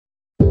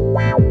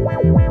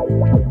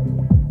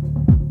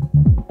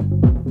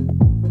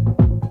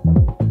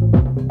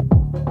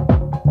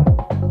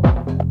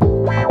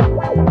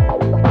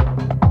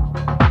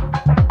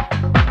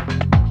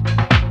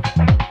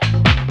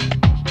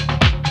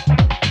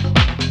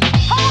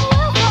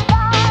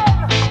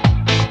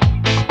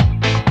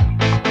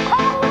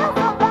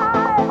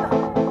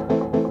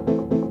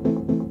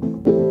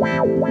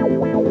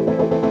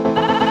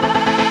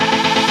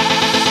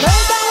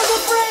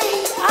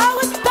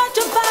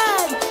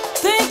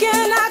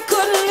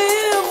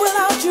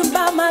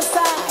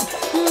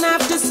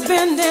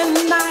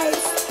spending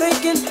nights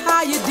thinking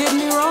how you did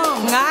me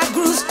wrong. I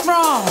grew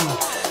strong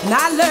and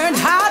I learned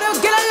how to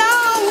get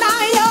along.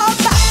 Now you're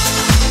back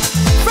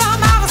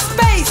from outer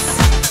space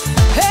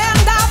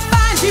and I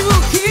find you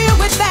here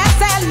with that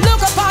sad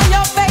look upon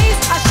your face.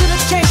 I should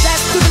have changed that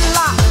stupid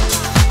lock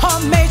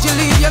or made you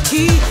leave your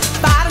key.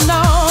 If I'd have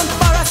known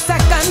for a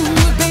second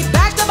you'd be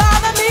back to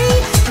bother me.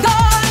 Go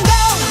and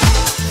go,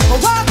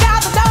 walk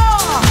out the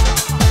door,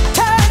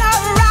 turn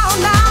around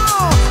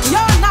now.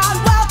 You're not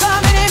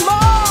welcome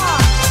anymore.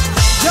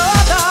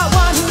 You're the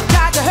one who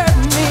tried to hurt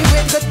me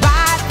with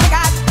goodbye. Think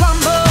I'd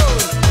crumble,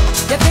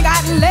 you think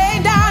I'd lay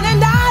down and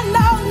die?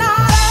 No,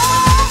 not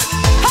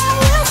I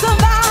will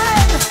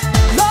survive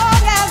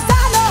long as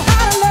I know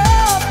how to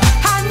love.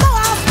 I know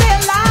I'll stay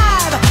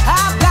alive.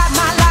 I've got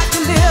my life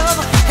to live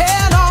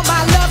and all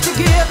my love to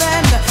give,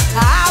 and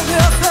I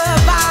will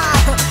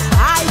survive.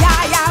 I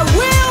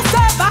will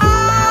survive.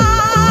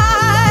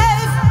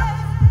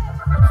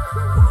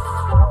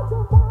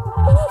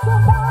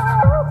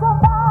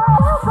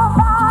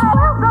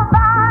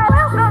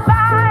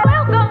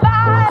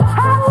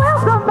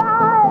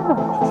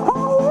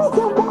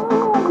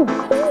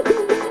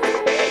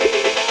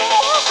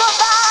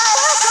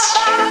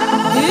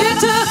 It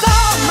took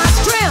all my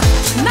strength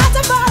not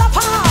to fall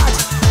apart,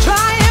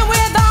 trying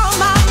with all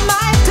my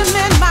might to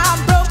mend my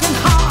broken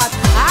heart.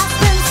 I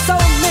spent so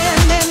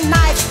many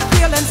nights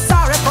feeling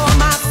sorry for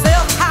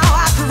myself, how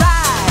I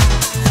cried.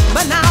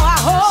 But now I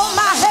hold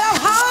my head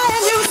high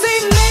and you see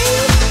me,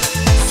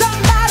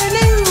 somebody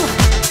new.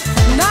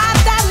 Not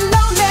that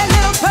lonely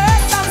little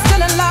person, I'm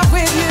still in love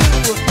with you.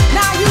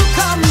 Now you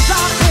come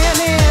dropping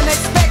in,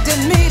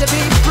 expecting me to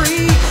be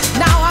free.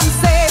 Now I'm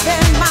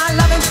saving my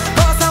loving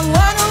for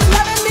someone who's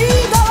loving me.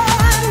 Go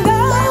and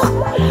go,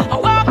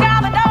 walk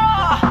out the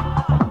door,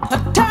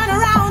 turn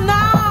around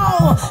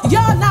now.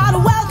 You're not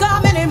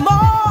welcome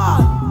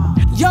anymore.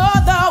 You're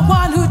the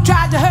one who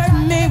tried to hurt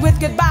me with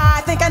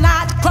goodbye, thinking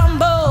I'd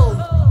crumble.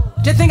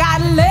 Do you think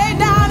I'd lay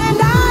down and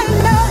die?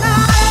 No, no,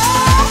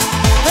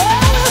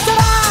 I will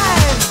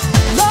survive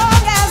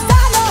long as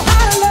I know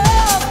how to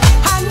love.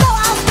 I know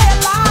I'll stay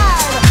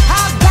alive.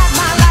 I've got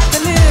my life to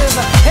live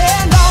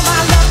and all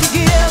my love to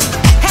give,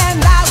 and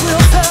I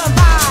will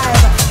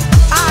survive.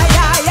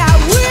 I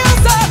will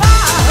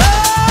survive.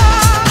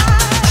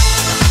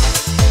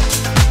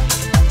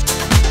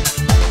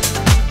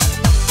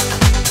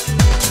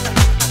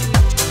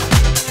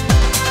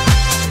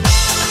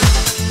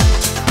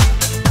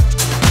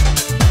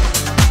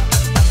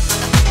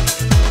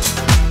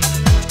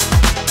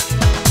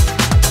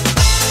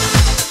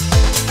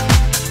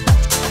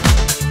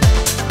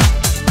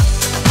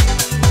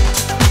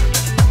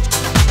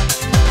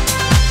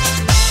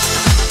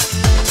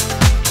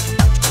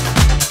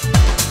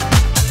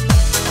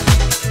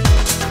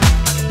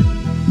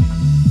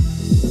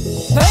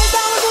 First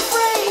I was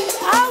afraid,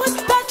 I was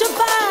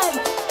petrified,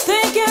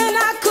 thinking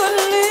I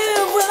couldn't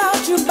live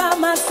without you by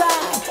my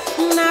side.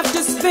 And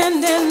after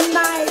spending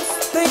nights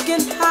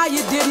thinking how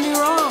you did me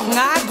wrong,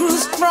 I grew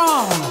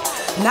strong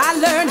and I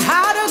learned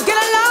how to get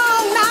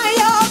along. Now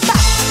you're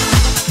back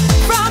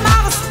from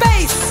outer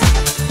space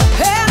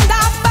and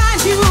I find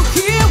you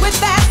here with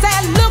that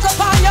sad look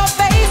upon your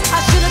face.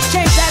 I should have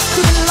changed that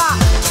stupid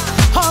lock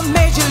or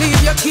made you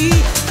leave your key.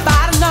 If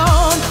I'd have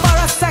known for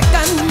a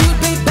second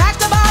you'd be back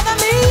to bother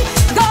me.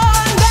 Go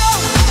and go,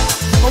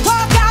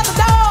 walk out the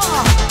door,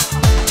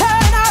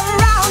 turn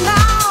around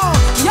now.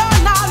 You're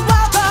not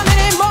welcome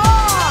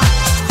anymore.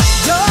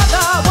 You're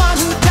the one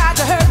who tried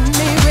to hurt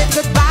me with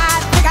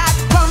goodbye. Think I'd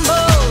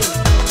crumble,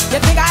 you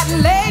think I'd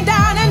lay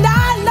down and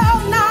die? No,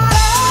 not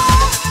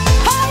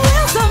I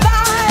will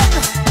survive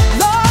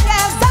long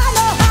as I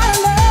know how to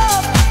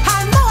love. I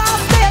know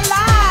I'll stay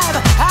alive.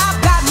 I've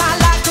got my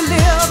life to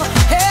live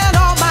and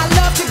all my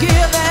love to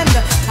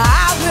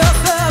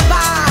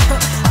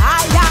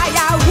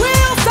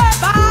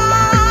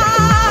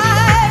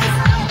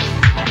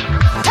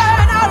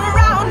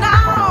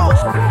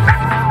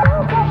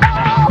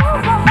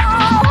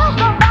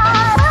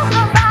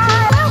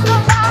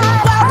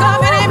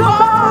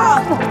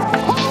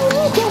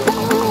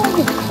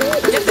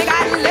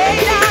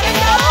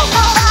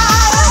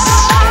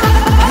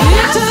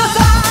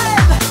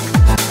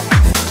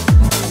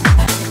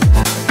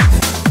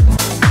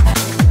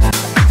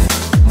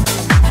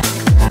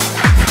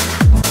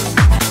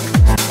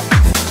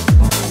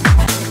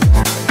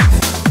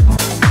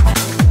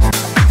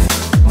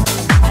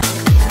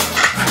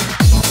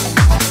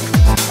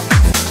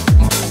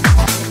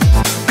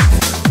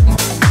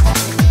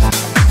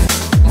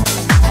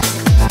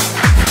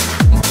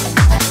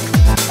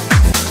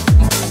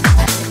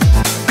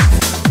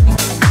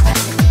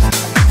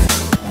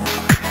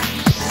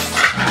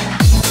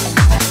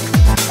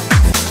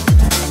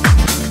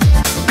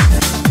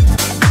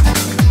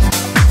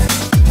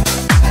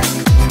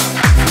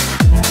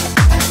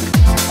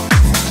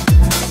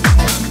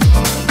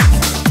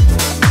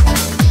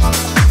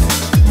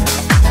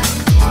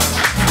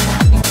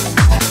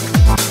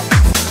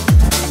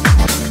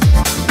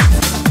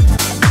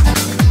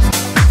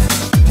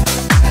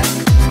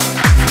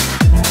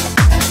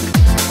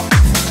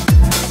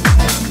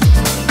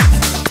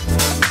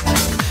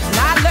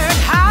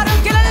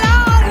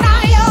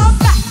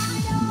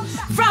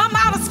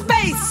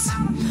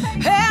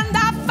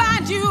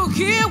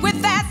here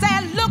with that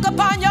sad look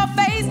upon your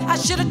face. I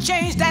should have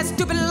changed that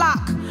stupid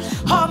lock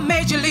or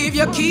made you leave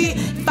your key.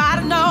 If I'd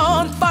have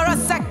known for a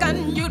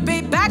second you'd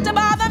be back to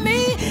bother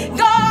me.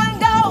 Go and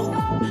go,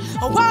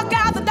 walk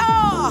out the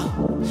door,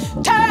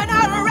 turn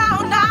her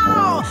around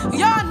now.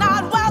 You're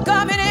not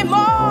welcome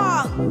anymore.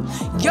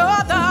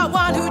 You're the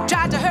one who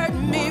tried to hurt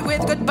me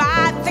with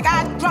goodbye. Think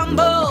I'd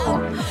crumble,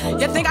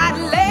 you think I'd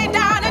lay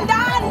down and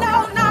die? No,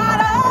 not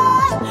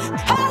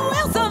I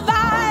will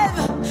survive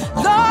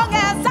long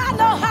as I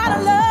know how to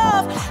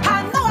love. I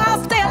know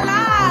I'll stay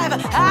alive.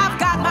 I've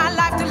got my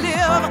life to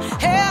live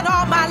and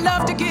all my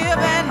love to give,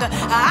 and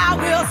I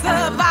will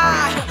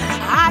survive.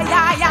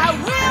 I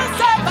will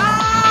survive.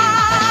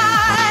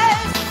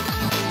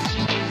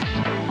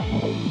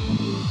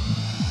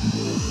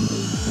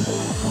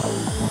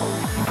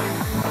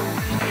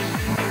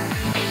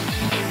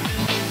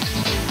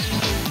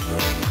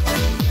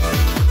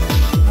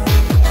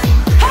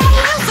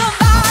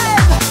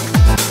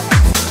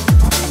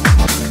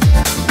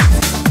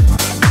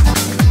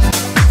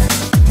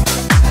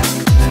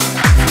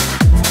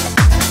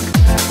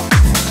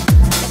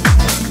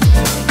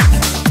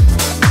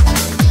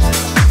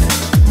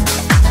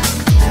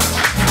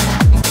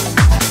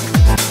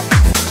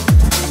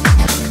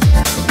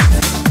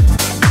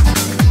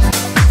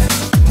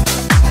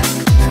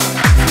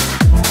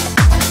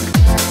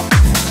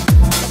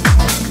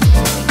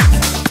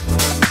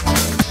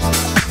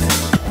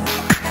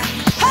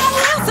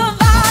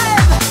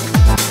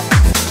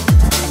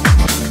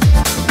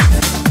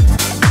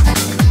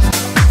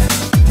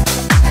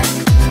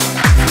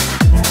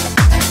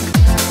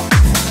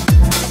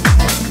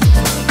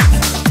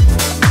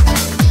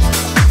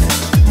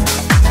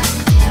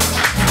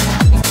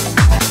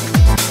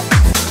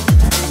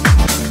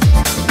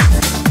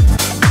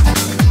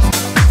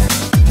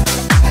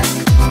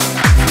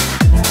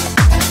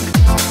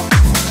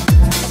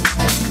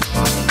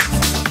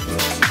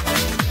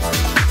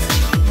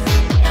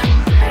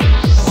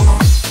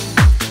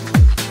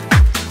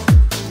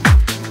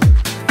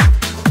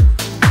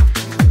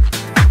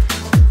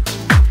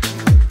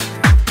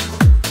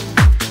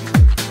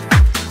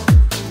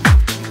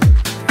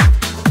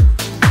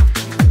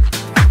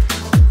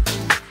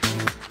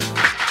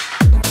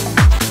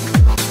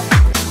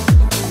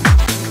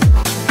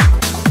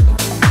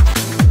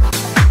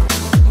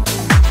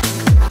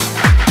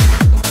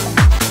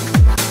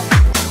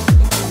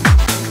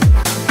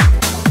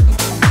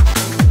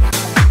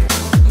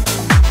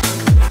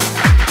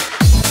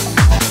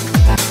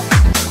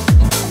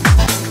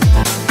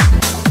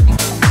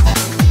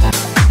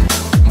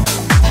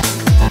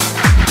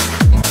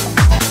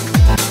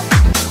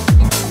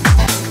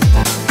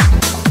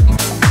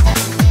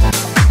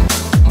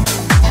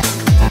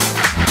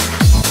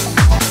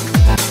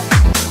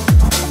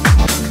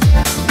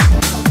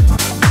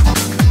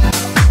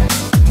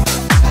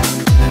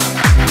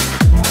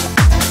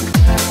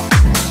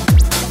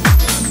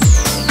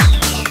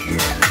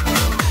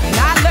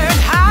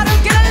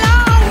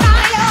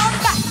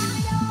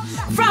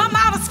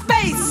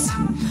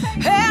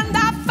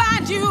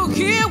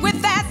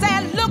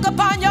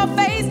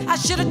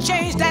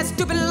 Changed that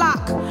stupid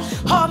lock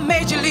or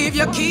made you leave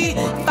your key.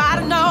 If I'd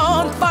have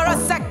known for a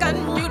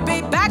second you'd be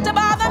back